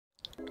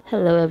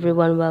Hello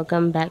everyone,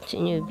 welcome back to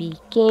Newbie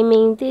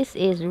Gaming. This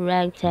is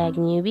Ragtag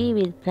Newbie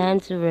with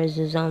Plants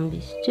vs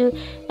Zombies 2,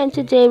 and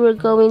today we're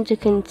going to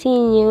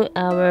continue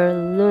our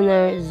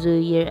Lunar Zoo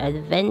Year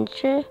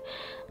adventure.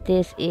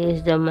 This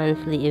is the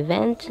monthly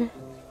event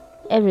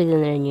every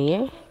Lunar New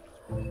Year.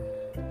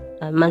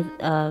 A month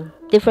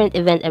different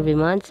event every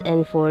month,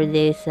 and for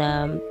this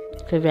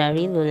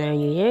February Lunar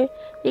New Year,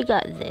 we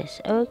got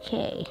this.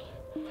 Okay.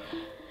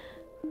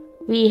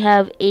 We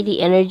have 80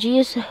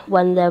 energies,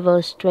 one level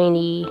is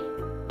 20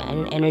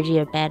 and energy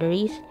or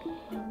batteries.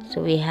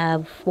 So we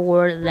have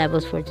 4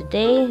 levels for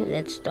today.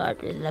 Let's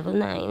start with level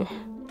 9.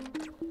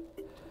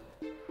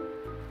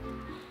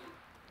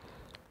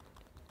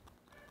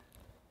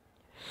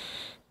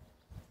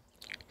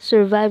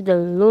 Survive the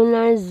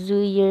Lunar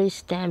Zoo Year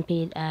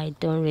Stampede. I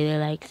don't really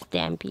like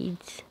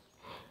stampedes.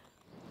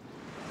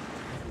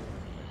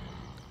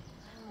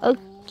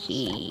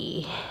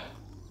 Okay.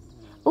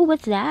 Oh,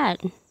 what's that?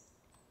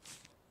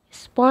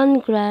 Spawn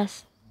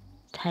grass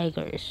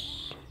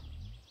tigers.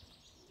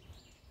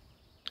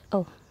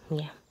 Oh,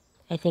 yeah.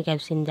 I think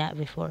I've seen that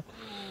before.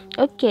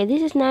 Okay,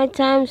 this is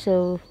nighttime,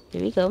 so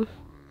here we go.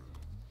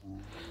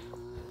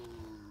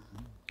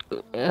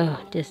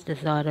 Just the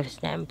thought of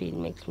stampede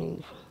makes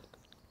me...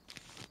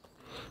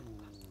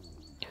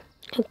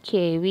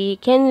 Okay, we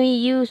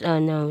use... Oh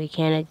no, we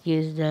cannot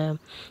use the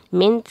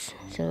mints,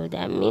 so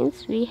that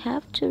means we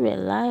have to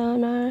rely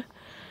on our...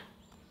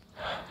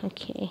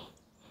 Okay.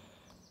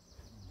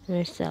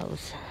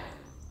 Ourselves.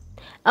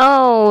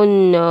 Oh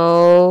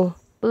no!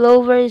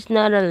 Blower is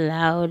not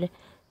allowed.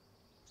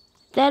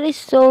 That is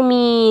so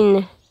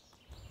mean.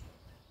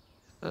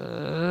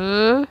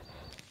 How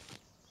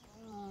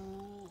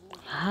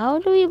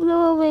do we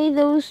blow away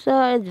those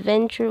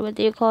adventure? What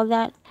do you call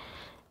that?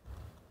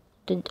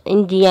 The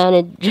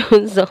Indiana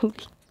Jones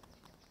zombie.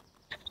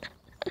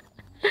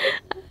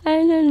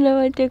 I don't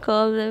know what to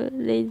call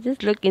them. They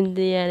just look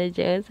Indiana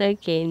Jones.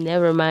 Okay,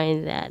 never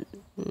mind that.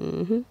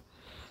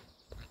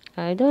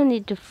 I don't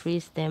need to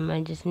freeze them.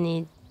 I just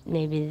need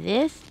maybe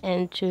this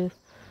and to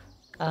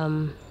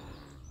what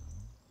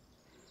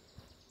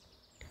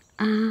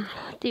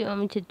do you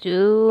want me to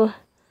do?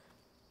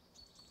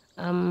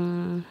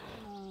 I'll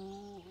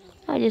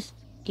just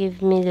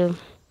give me the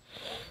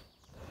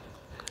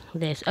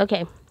this.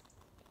 Okay.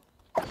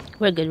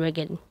 We're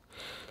good.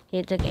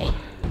 It's okay.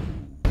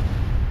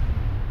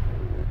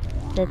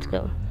 Let's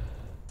go.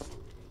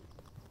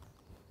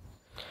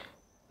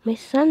 My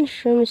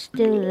sunshroom is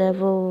still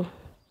level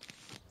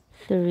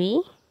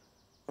 3.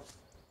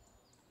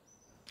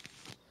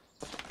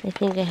 I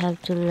think I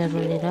have to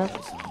level it up.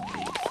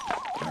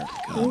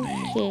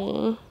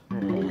 Okay.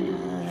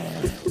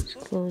 Let's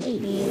go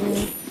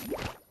here.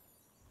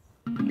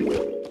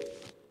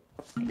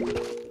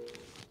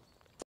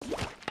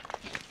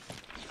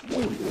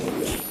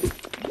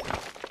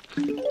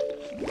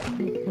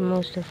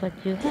 Most of what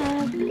you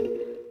have.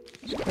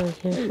 Let's go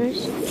here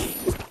first.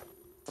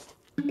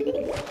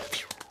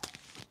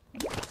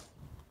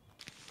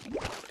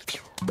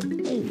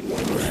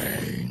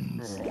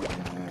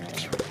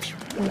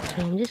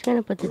 Okay, I'm just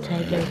gonna put the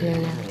tiger here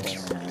now.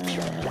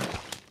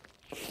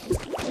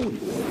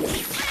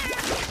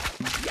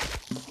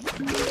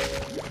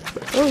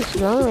 Oh, it's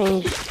long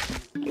range.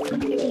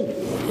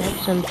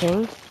 That's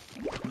something.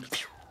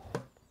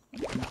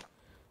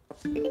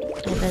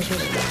 Oh, that's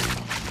just...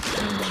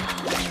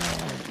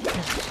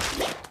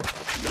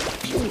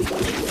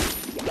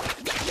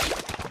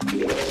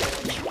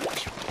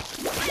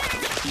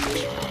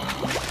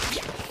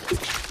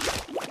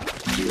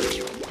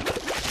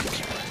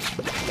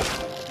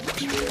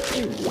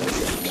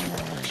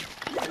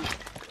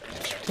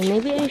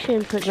 Maybe I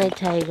should put my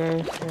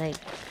tiger like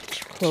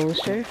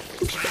closer.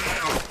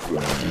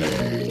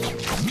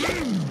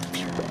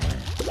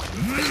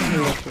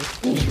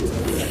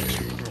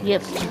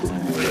 Yep.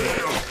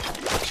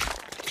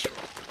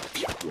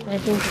 I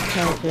think the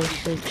tiger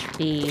should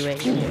be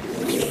right here.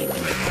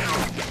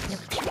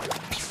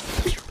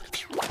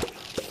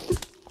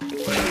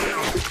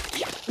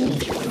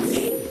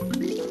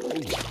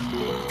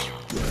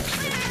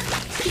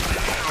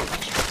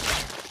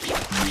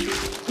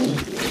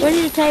 Where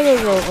did the tiger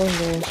go? Oh,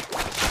 there.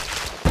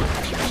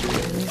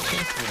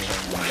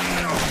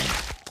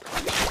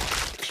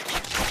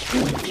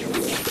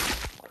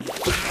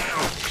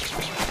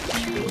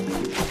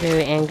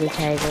 Very angry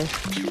tiger.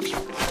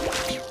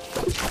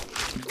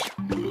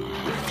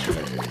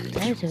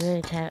 That is a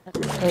very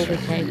angry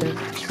tiger.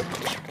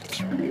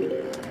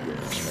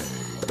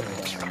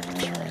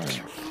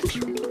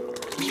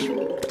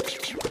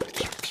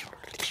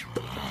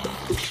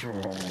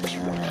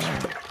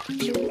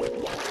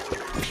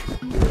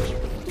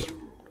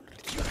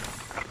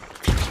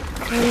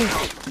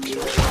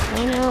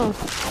 Oh no.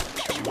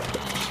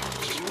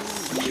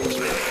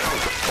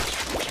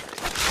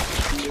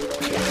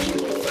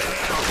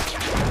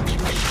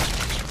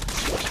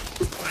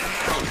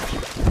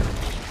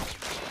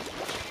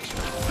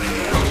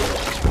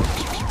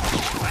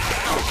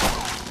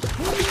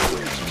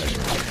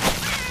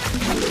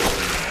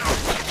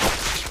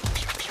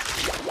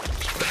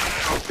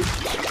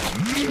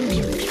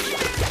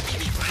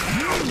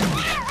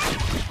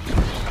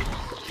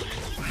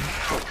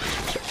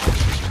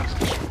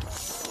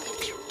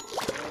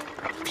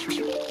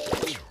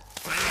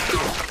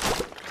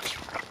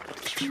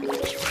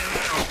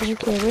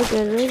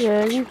 good,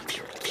 we're good.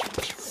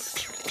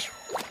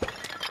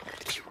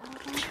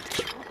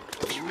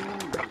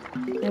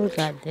 We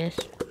got this.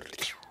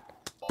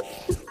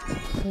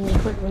 Can you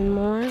put one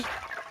more?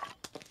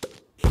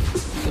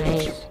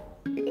 Nice.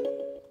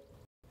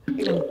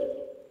 Oh.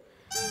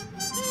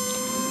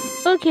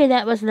 Okay,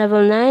 that was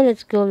level 9.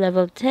 Let's go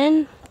level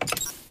 10.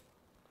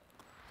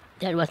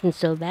 That wasn't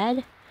so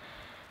bad.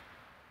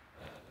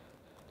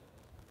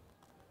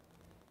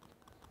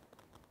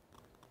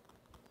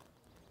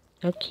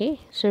 Okay,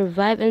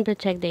 survive and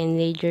protect the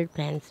endangered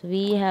plants.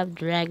 We have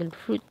dragon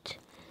fruit.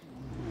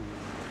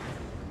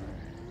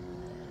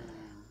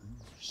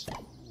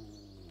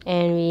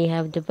 And we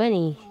have the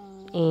bunny.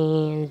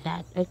 And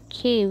that.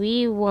 Okay,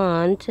 we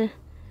want... Oh,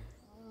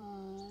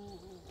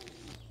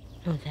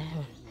 that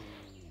one.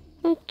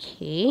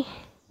 Okay.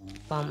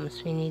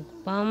 Bombs. We need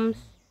bombs.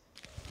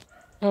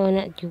 Oh,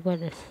 not you, what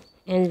is...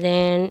 And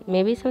then,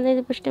 maybe something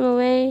to push them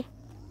away?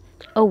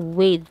 Oh,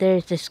 wait,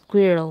 there's a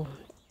squirrel.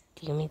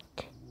 Damn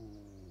it.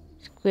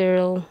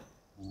 Squirrel.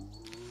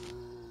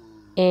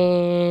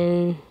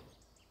 And...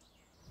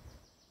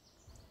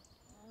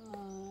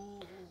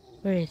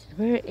 Where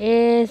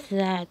is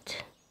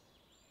that?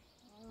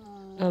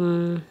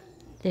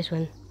 This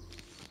one.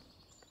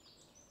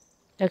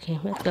 Okay,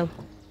 let's go.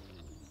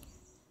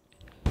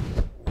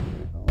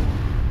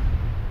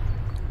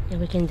 Yeah,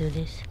 we can do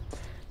this.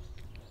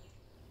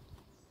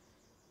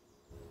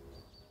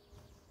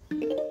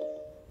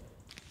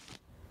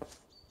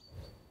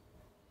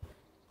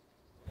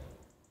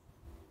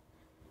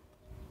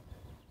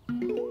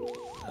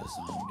 The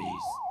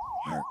zombies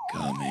are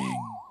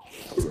coming.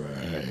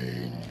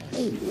 Rain.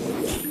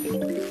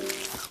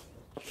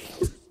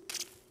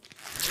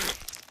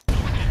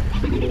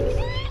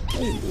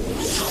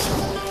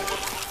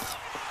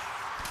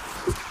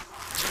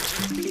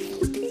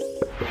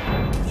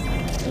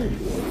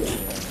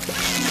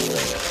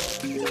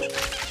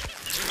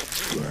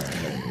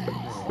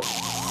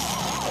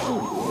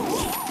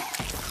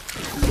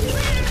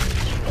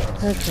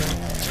 Okay.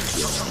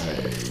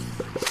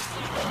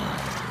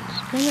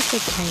 One of the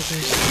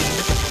tigers.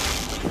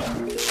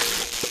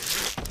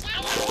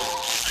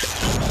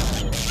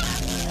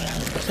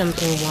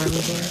 Something warm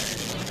here.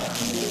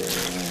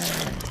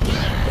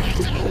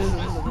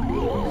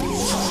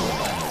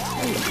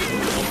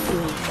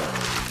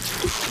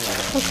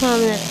 How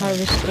come that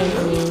harvesting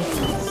me?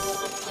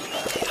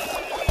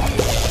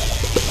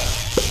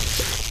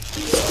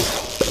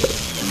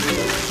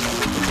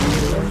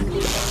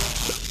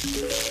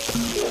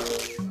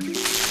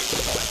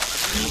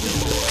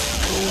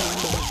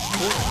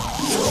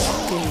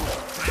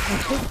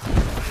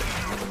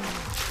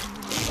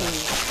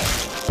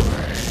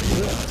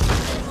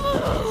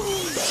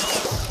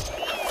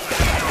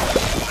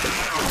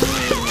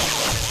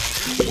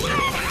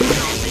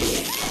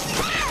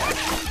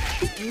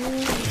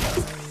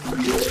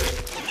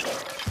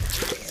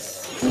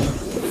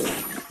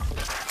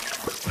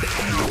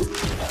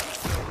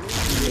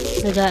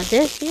 We got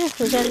this? Yeah,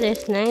 we got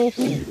this. Nice.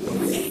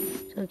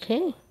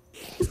 Okay.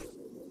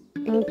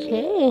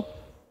 Okay.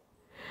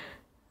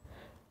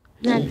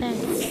 Not bad.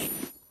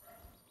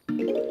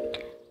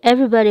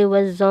 Everybody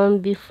was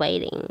zombie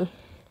fighting.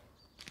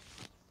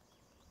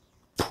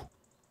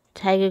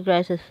 Tiger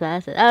grass was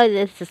fast. Oh,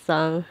 that's the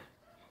song.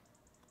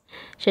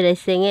 Should I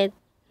sing it?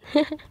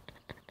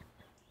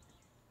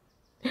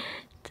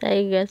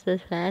 Tiger grass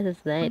was fast as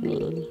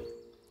lightning.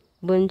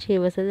 Bunchi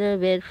was a little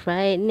bit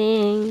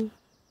frightening.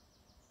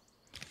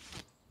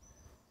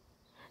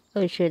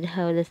 Oh shit,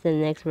 how does the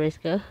next verse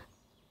go?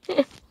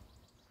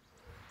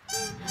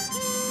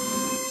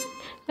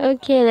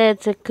 Okay,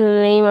 let's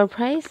claim our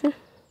prize.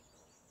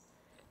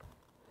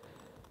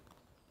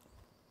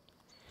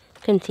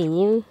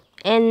 Continue.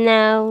 And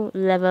now,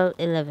 level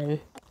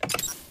 11.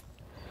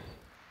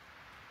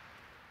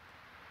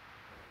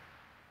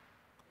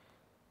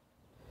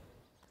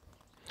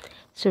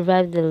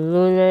 Survive the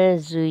Lunar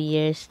Zoo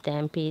Year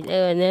Stampede.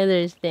 Oh,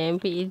 another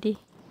stampede.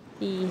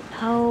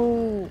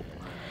 Oh.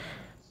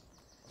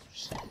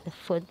 The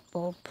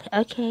football.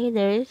 Okay,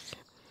 there is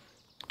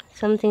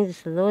something to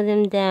slow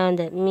them down.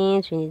 That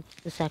means we need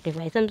to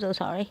sacrifice. I'm so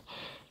sorry.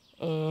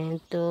 And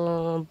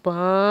to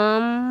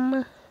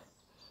bomb.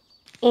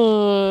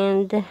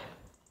 And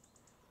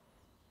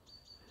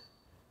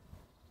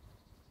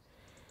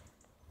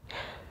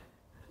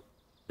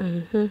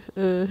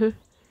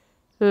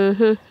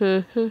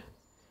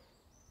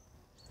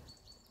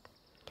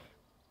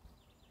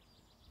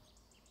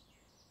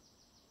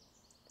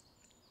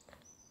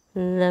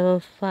level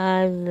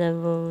 5,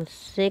 level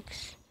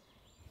 6.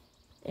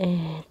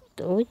 And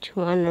which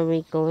one are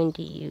we going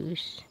to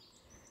use?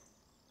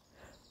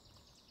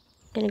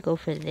 I'm gonna go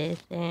for this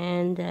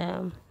and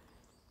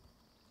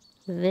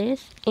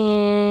this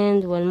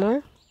and one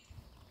more.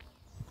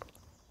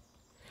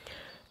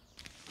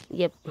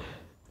 Yep,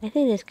 I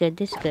think that's good.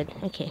 This is good.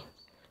 Okay,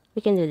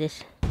 we can do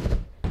this.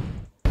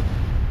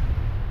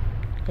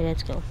 Okay,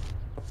 let's go.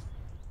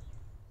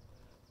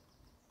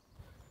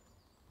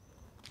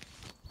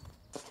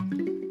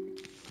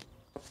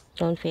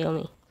 Don't fail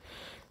me.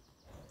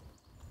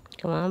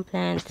 Come on,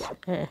 plants.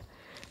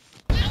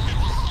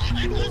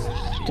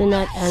 Do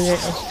not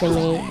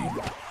underestimate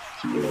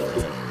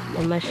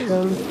the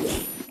mushroom,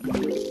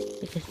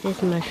 because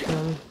this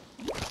mushroom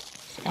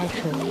is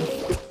actually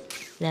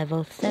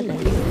level 7.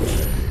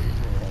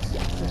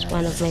 It's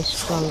one of my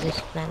strongest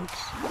plants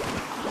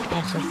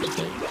as of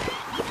today.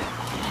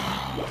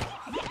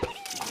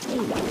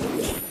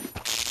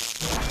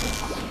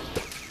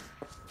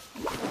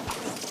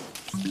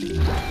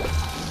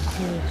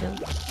 Here we go.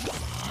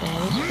 That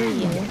is for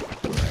you.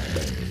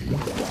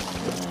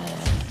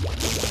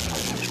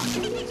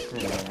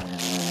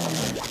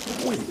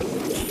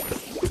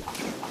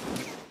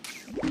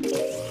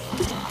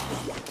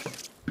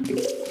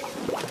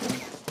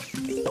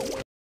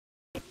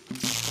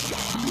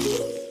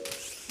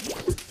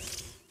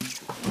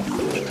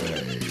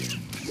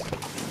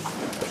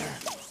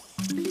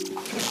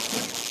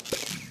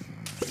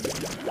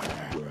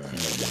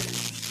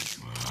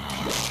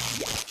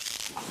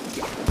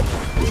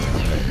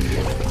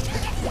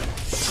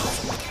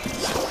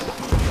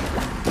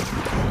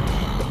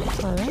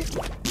 Alright.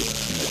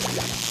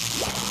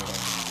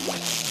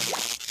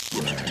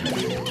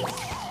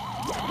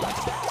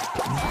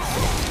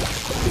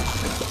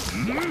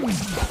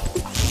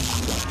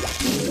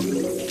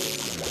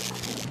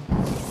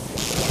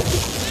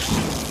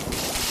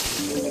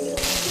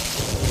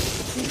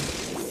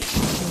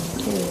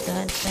 Okay, we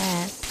got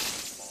that.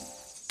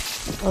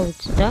 Oh,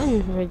 it's done.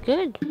 We're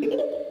good.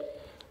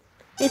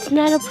 It's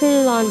not a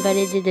pretty lawn, but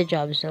it did the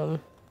job, so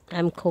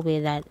I'm cool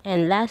with that.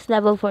 And last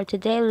level for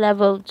today,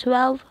 level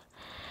 12.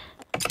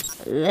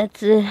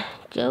 Let's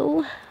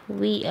go.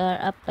 We are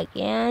up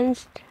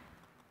against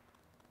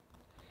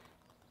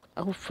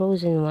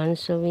frozen one,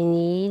 so we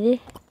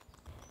need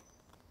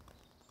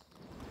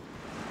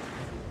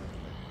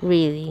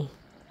really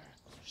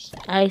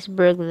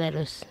iceberg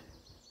lettuce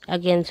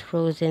against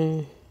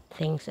frozen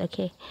things.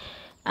 Okay,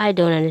 I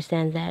don't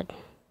understand that.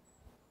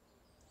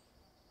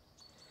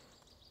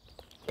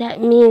 That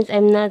means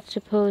I'm not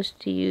supposed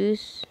to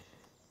use...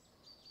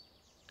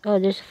 Oh,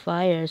 there's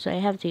fire, so I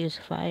have to use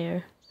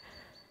fire.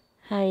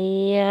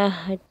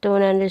 I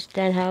don't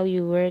understand how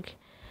you work.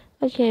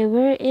 Okay,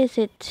 where is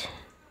it?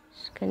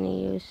 Just gonna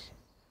use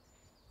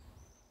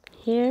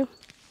here,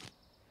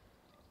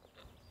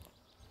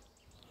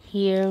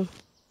 here.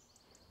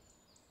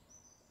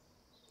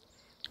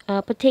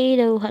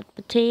 Potato, hot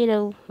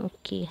potato.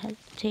 Okay, hot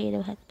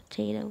potato, hot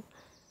potato.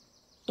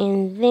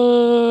 And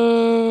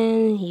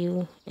then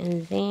you,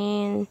 and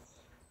then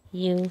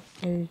you,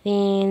 and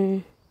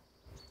then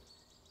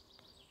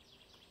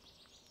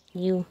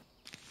you.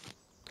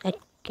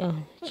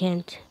 Oh,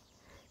 can't.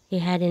 You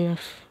had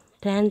enough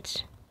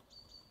plants.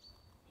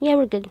 Yeah,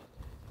 we're good.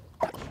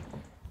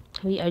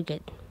 We are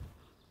good.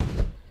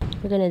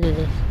 We're gonna do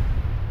this.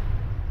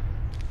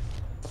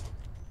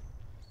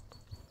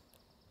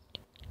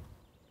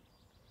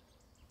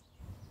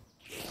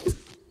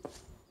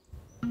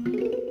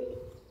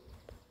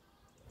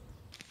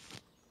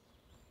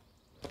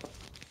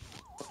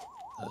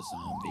 The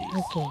zombies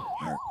Okay.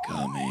 are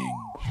coming.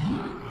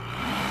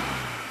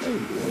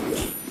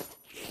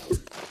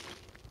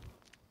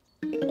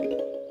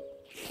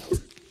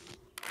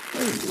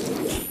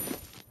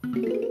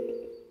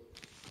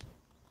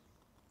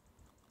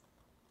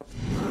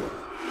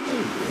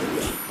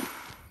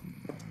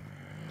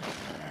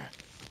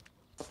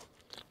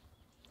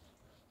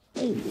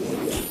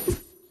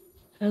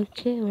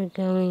 Okay, we're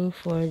going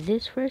for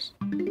this first.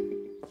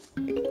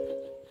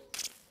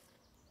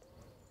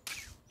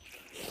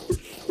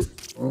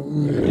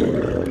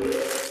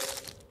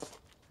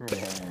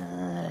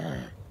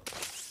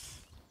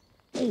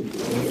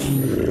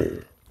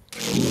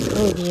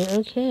 Oh dear,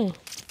 okay.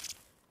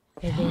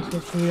 I guess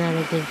that's not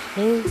a good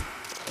thing.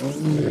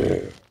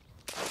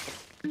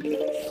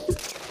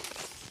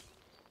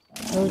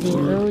 Oh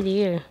dear, oh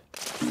dear.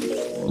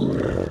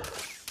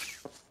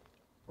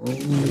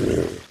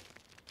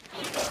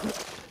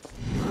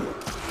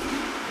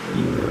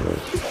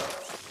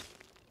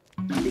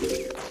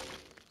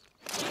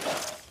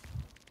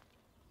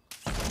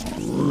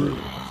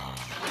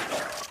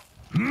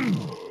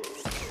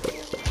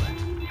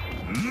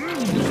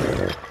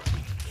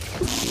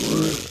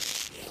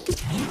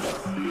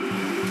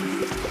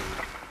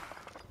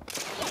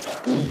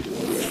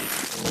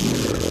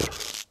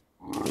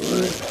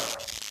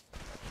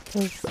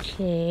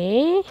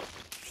 Okay.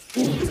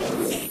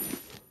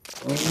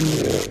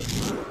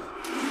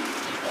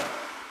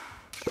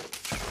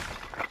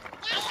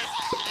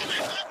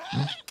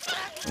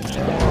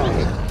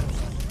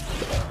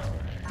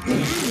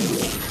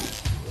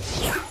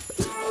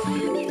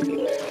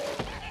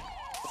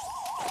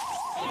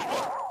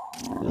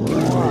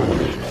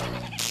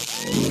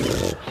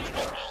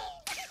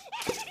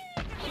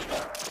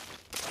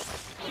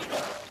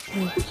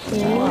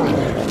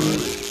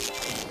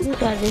 You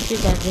got this, you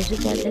got this, you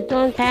got this.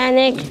 Don't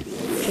panic.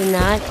 Do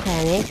not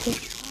panic.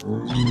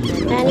 I'm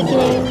not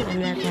panicking. I'm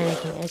not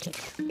panicking. Okay.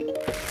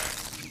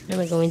 Where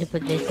am I going to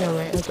put this?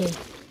 Nowhere. Okay.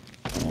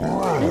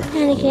 No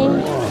panicking.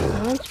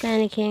 No one's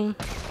panicking.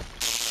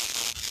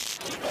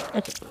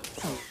 Okay.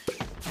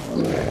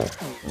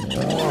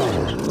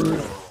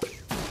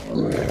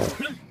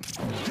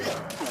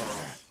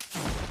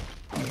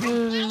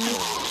 Hmm.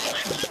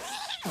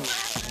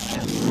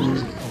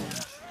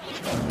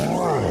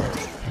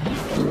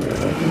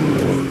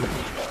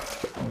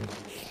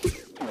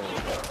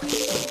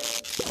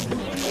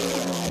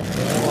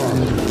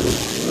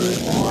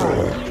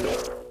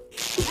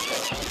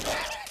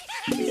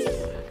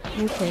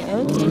 Okay,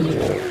 okay.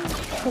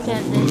 I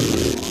got this.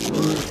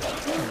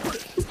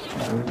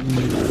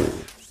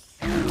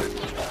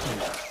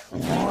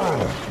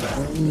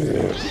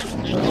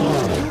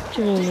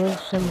 To remove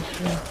some of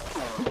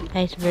the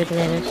iceberg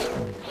lettuce.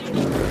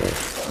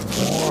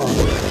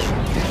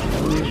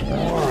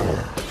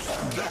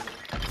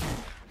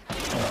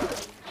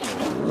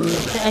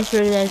 The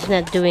iceberg lettuce is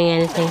not doing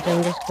anything, so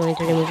I'm just going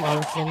to remove all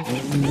of them.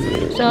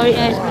 Sorry,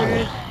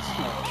 iceberg.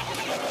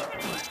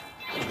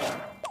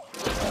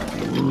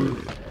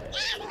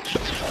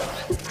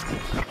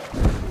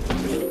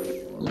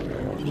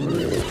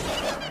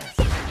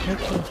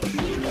 Okay.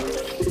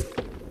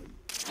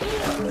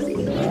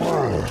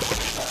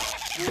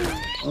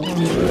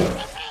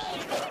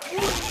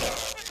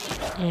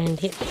 And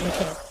here,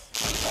 okay.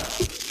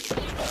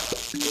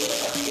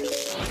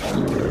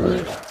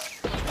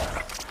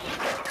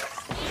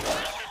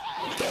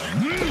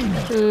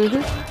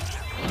 Mm-hmm.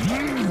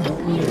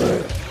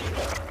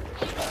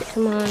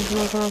 Come on, come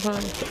on, come on, come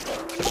on.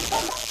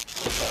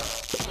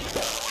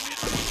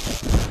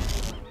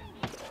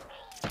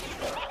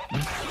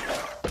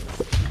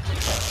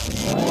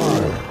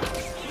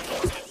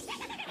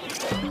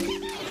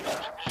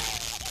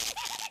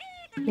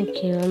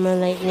 Okay, one more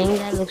lightning.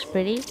 That looks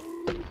pretty.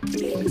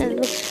 That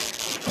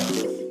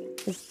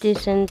looks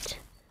decent.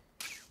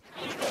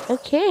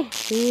 Okay,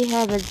 we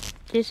have a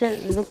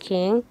decent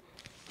looking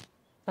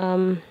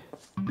um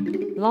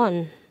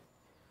lawn.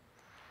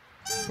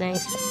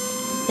 Nice.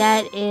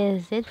 That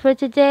is it for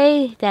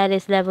today. That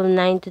is level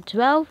 9 to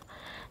 12.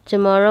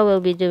 Tomorrow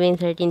we'll be doing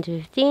 13 to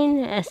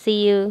 15. I'll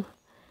see you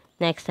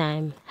next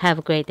time. Have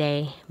a great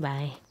day.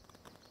 Bye.